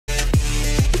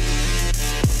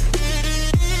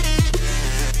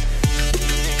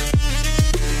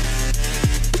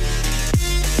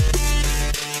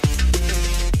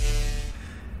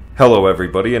Hello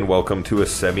everybody and welcome to a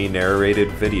semi-narrated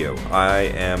video. I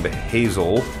am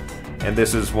Hazel and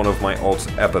this is one of my alts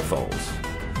Epithals.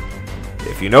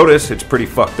 If you notice, it's pretty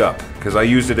fucked up because I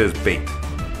used it as bait.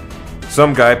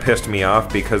 Some guy pissed me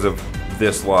off because of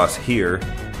this loss here.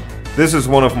 This is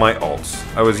one of my alts.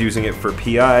 I was using it for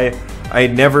PI. I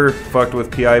had never fucked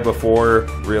with PI before,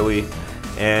 really,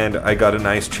 and I got a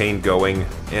nice chain going,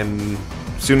 and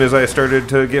as soon as I started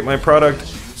to get my product,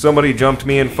 somebody jumped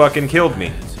me and fucking killed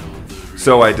me.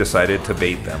 So I decided to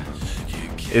bait them.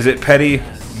 Is it petty?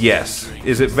 Yes.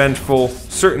 Is it vengeful?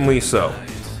 Certainly so.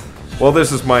 Well,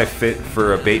 this is my fit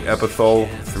for a bait Epithal,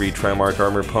 3 Trimarch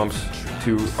armor pumps,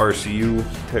 2 RCU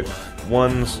Tech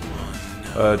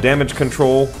 1s, damage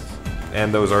control,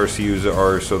 and those RCUs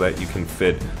are so that you can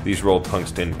fit these rolled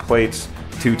tungsten plates,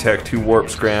 2 Tech, 2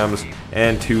 warp scrams,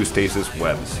 and 2 stasis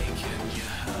webs.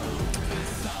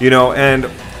 You know, and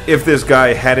if this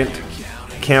guy hadn't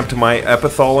camped my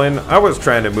Epithal in, I was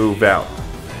trying to move out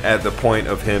at the point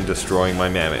of him destroying my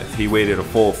mammoth. He waited a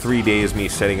full 3 days me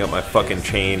setting up my fucking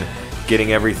chain,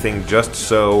 getting everything just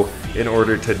so in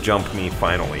order to jump me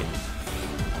finally.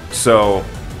 So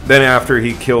then after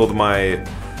he killed my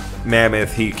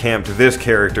mammoth, he camped this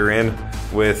character in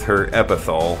with her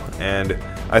Epithal, and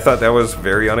I thought that was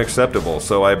very unacceptable,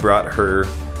 so I brought her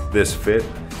this fit,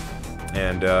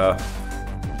 and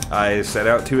I set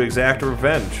out to exact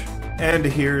revenge. And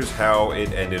here's how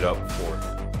it ended up for me.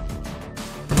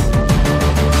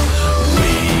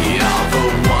 We are the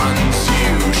ones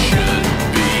you should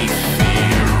be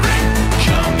fearing.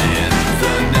 Come in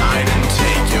the night and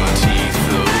take your teeth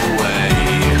away.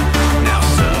 Now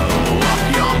sew up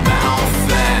your mouth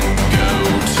and go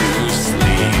to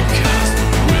sleep, 'cause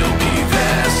we'll be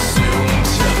there soon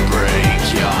to break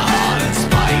your heart and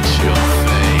spite your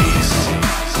face.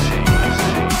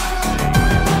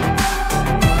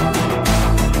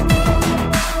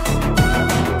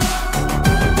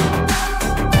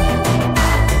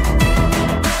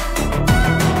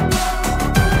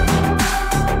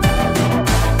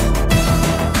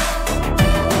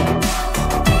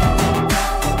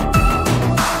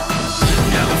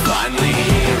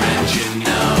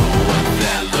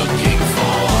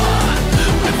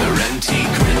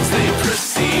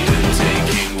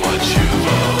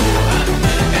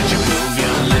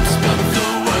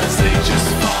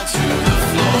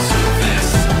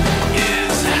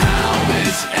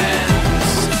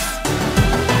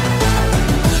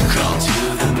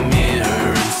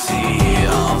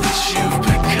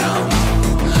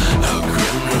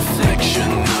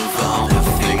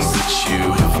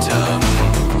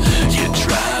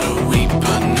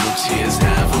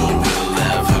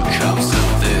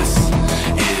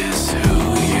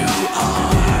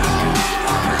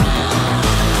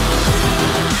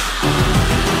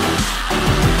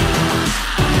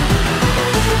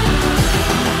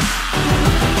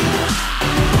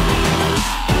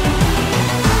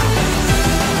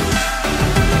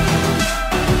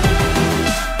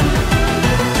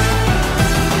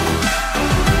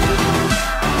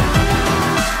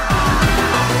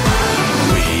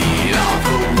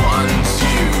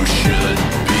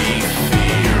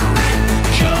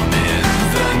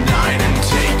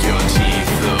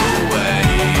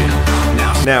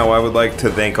 Now, I would like to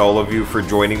thank all of you for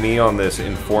joining me on this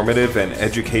informative and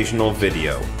educational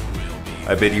video.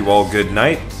 I bid you all good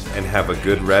night and have a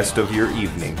good rest of your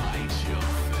evening.